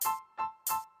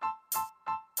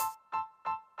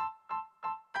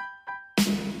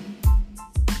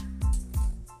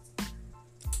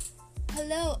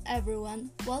Hello everyone,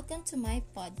 welcome to my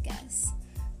podcast.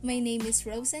 My name is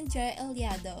Rosanjoy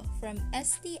Eliado from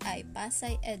STI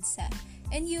Pasay EDSA,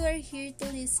 and you are here to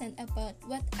listen about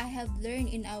what I have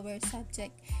learned in our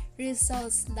subject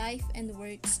RIZAL's life and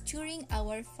works during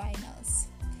our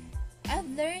finals. I've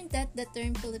learned that the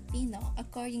term Filipino,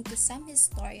 according to some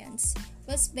historians,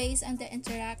 was based on the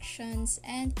interactions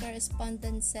and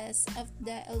correspondences of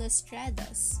the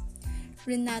Ilustrados.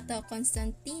 Renato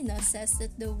Constantino says that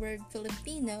the word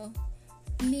Filipino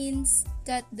means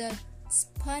that the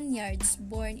Spaniards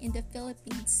born in the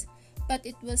Philippines, but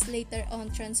it was later on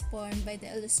transformed by the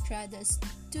Ilustrados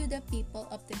to the people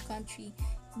of the country.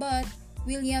 But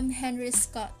William Henry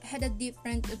Scott had a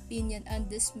different opinion on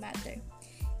this matter.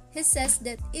 He says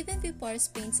that even before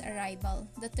Spain's arrival,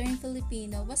 the term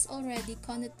Filipino was already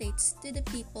connotates to the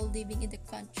people living in the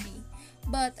country.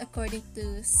 But according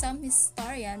to some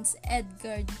historians,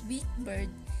 Edgar Wickberg,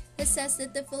 he says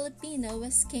that the Filipino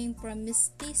came from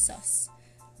mestizos.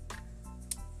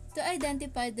 To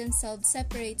identify themselves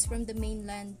separates from the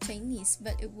mainland Chinese,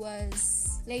 but it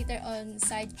was later on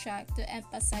sidetracked to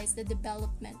emphasize the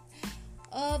development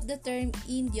of the term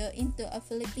Indio into a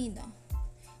Filipino.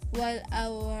 While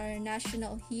our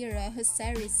national hero,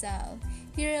 Jose Rizal,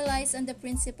 he relies on the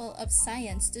principle of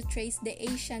science to trace the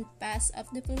ancient past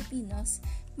of the Filipinos,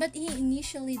 but he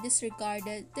initially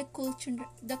disregarded the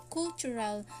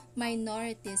cultural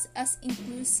minorities as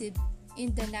inclusive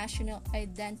in the national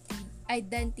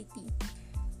identity.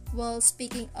 While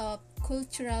speaking of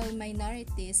cultural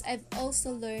minorities, I've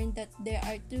also learned that there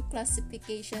are two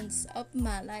classifications of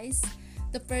Malays.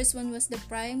 The first one was the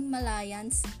Prime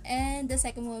Malayans, and the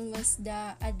second one was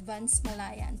the Advanced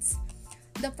Malayans.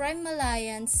 The Prime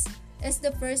Malayans is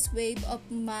the first wave of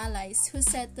Malays who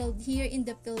settled here in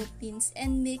the Philippines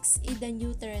and mixed in the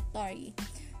new territory.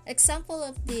 Example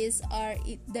of these are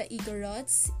the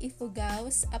Igorots,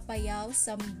 Ifugaos, Apayaos,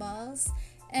 Sambals,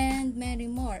 and many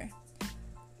more.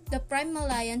 The Prime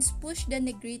Malayans pushed the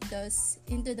Negritos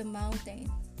into the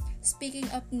mountain. Speaking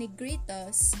of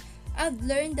Negritos, I've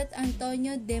learned that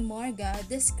Antonio de Morga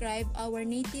described our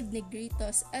native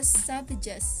Negritos as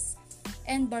savages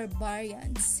and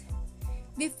barbarians.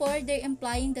 Before they're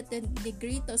implying that the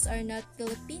Negritos are not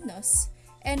Filipinos,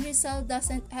 and Rizal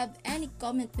doesn't have any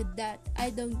comment with that. I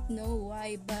don't know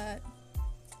why, but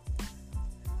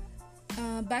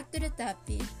back to the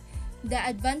topic.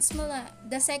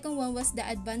 The second one was the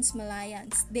Advanced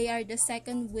Malayans. They are the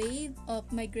second wave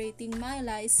of migrating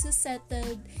Malays who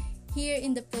settled here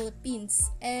in the Philippines,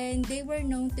 and they were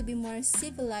known to be more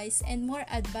civilized and more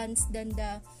advanced than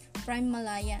the Prime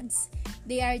Malayans.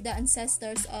 They are the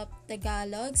ancestors of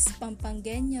Tagalogs,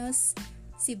 Pampangueños,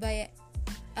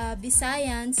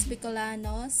 Visayans,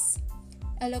 Bicolanos,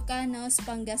 Ilocanos,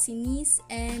 Pangasinis,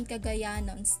 and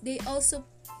Cagayano's. They also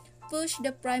pushed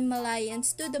the Prime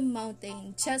Malayans to the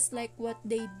mountain, just like what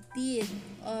they did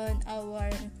on our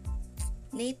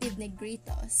native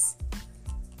Negritos.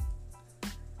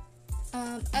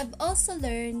 I've also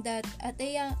learned that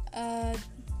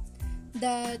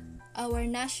that our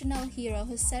national hero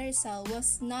Jose Rizal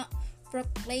was not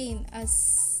proclaimed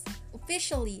as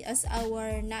officially as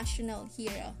our national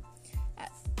hero.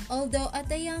 Although at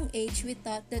a young age we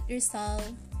thought that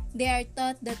they are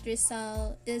taught that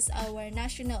Rizal is our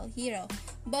national hero,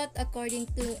 but according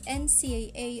to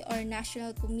NCAA or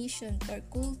National Commission for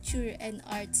Culture and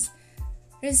Arts,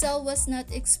 Rizal was not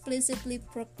explicitly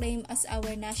proclaimed as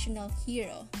our national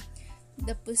hero.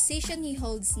 The position he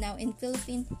holds now in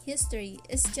Philippine history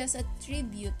is just a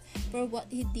tribute for what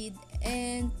he did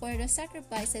and for the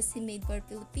sacrifices he made for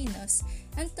Filipinos,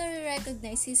 and to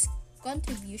recognize his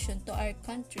contribution to our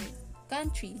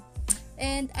country.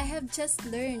 And I have just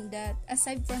learned that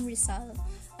aside from Rizal,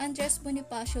 Andres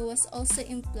Bonifacio was also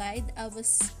implied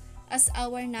as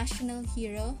our national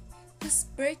hero, whose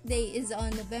birthday is on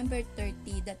November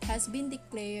 30, that has been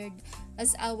declared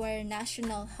as our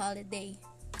national holiday.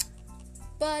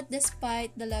 But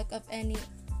despite the lack of any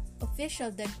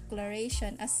official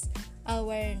declaration as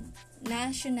our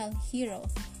national hero,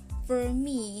 for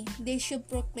me, they should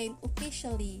proclaim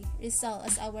officially Rizal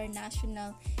as our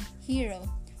national hero.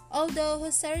 Although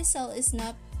Jose Rizal is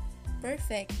not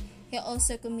perfect, he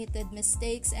also committed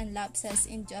mistakes and lapses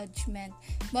in judgment.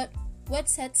 But what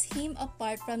sets him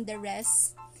apart from the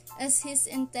rest is his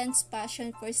intense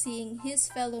passion for seeing his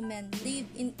fellow men live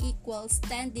in equal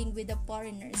standing with the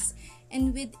foreigners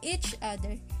and with each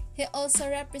other. He also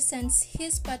represents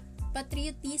his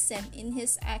patriotism in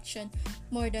his action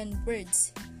more than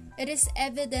words. It is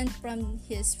evident from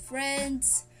his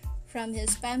friends, from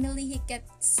his family he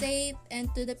kept safe,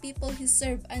 and to the people he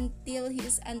served until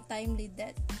his untimely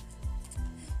death.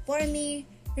 For me,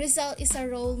 Rizal is a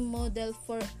role model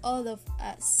for all of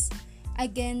us.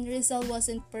 Again, Rizal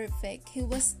wasn't perfect. He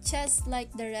was just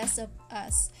like the rest of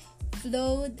us,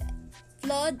 flawed,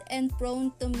 flawed and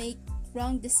prone to make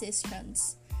wrong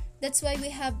decisions. That's why we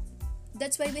have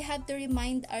to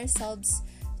remind ourselves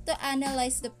to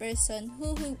analyze the person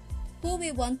who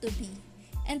we want to be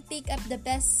and pick up the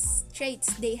best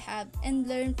traits they have and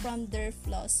learn from their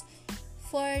flaws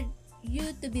for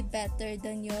you to be better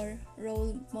than your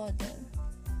role model.